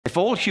If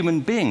all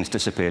human beings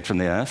disappeared from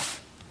the Earth,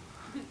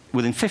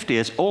 within 50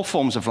 years, all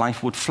forms of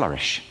life would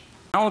flourish.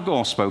 Al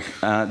Gore spoke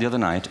the other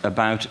night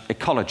about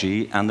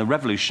ecology and the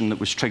revolution that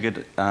was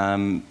triggered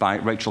by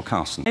Rachel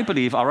Carson. I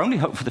believe our only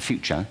hope for the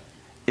future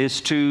is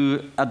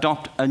to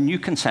adopt a new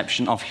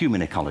conception of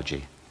human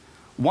ecology,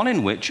 one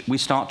in which we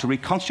start to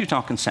reconstitute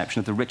our conception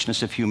of the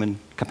richness of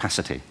human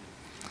capacity.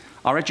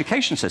 Our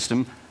education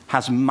system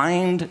has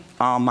mined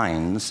our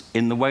minds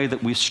in the way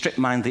that we've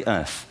strip-mined the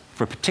Earth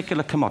for a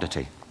particular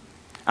commodity.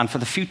 And for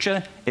the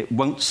future, it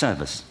won't serve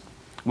us.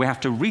 We have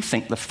to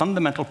rethink the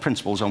fundamental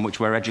principles on which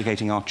we're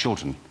educating our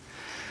children.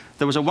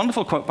 There was a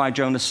wonderful quote by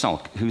Jonas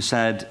Salk, who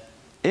said,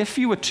 if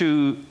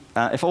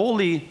all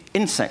the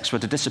insects were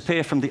to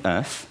disappear from the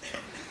Earth,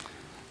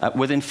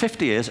 within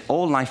 50 years,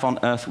 all life on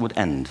Earth would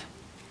end.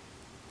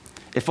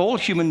 If all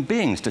human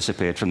beings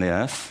disappeared from the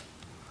Earth,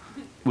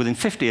 within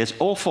 50 years,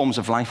 all forms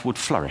of life would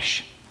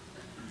flourish.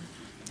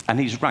 And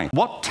he's right.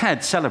 What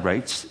TED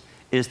celebrates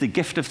is the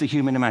gift of the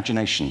human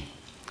imagination.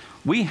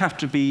 We have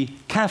to be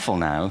careful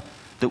now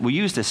that we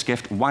use this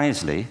gift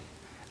wisely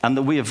and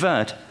that we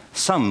avert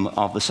some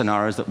of the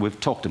scenarios that we've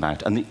talked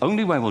about. And the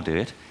only way we'll do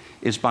it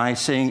is by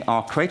seeing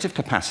our creative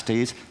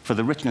capacities for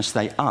the richness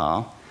they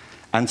are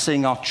and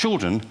seeing our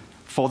children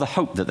for the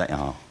hope that they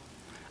are.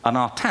 And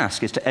our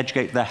task is to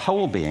educate their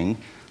whole being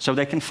so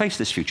they can face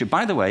this future.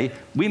 By the way,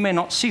 we may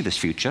not see this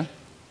future,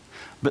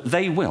 but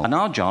they will. And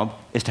our job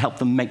is to help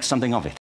them make something of it.